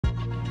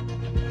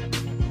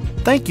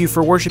Thank you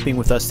for worshiping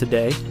with us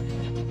today.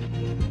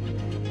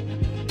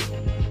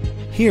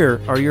 Here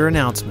are your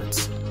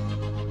announcements.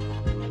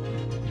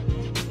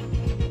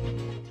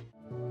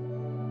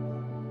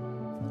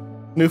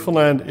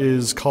 Newfoundland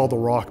is called the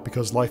Rock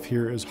because life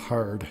here is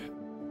hard.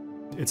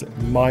 It's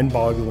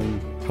mind-boggling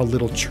how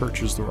little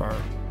churches there are.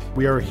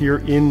 We are here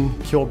in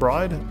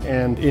Kilbride,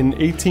 and in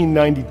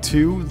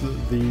 1892,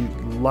 the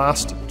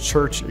last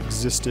church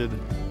existed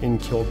in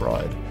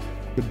Kilbride.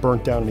 It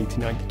burnt down in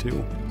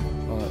 1892,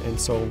 and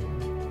so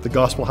the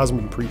gospel hasn't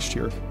been preached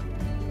here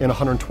in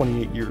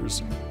 128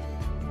 years.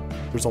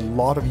 There's a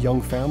lot of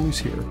young families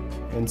here,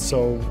 and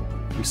so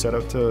we set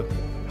out to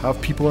have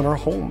people in our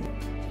home.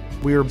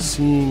 We are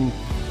seeing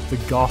the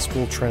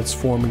gospel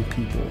transforming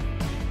people.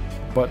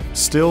 But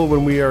still,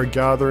 when we are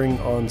gathering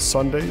on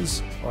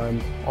Sundays,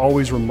 I'm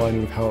always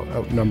reminded of how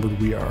outnumbered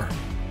we are.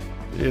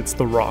 It's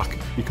the Rock,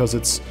 because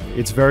it's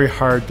very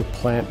hard to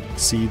plant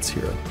seeds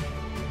here.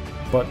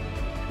 But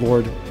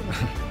Lord,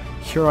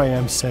 here I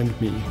am, send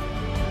me.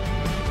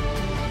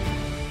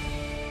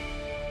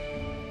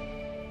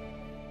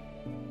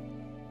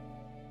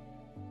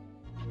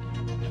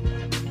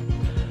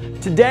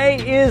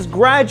 Today is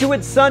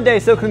Graduate Sunday,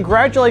 so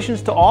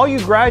congratulations to all you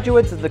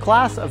graduates of the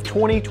class of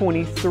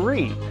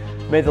 2023.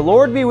 May the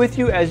Lord be with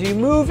you as you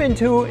move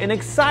into an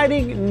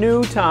exciting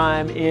new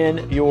time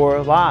in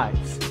your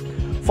lives.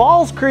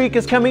 Falls Creek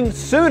is coming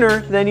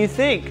sooner than you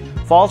think.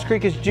 Falls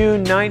Creek is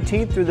June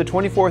 19th through the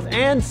 24th,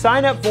 and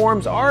sign-up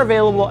forms are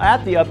available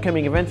at the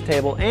upcoming events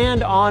table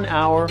and on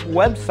our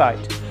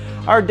website.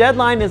 Our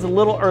deadline is a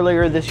little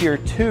earlier this year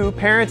too.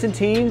 Parents and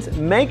teens,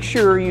 make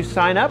sure you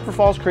sign up for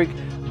Falls Creek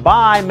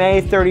by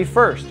May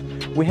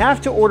 31st. We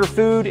have to order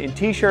food and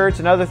t-shirts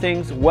and other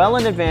things well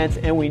in advance,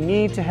 and we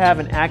need to have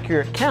an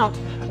accurate count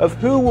of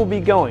who will be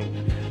going.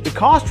 The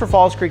cost for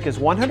Falls Creek is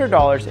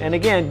 $100, and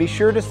again, be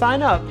sure to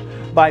sign up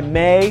by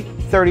May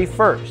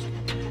 31st.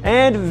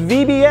 And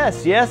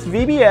VBS, yes,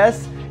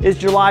 VBS is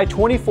July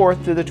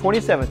 24th through the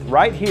 27th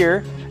right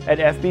here at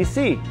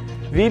FBC.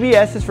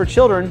 VBS is for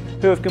children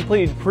who have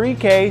completed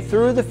pre-K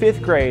through the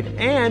 5th grade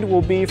and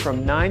will be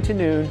from 9 to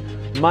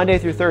noon Monday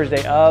through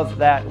Thursday of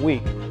that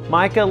week.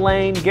 Micah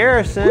Lane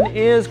Garrison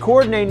is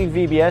coordinating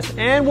VBS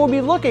and will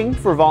be looking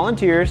for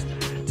volunteers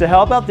to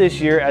help out this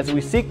year as we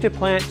seek to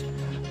plant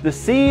the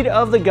seed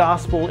of the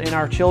gospel in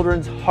our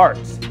children's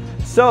hearts.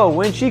 So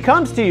when she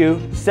comes to you,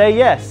 say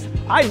yes.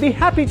 I'd be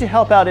happy to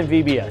help out in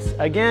VBS.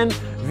 Again,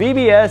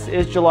 VBS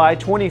is July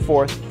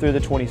 24th through the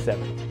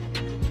 27th.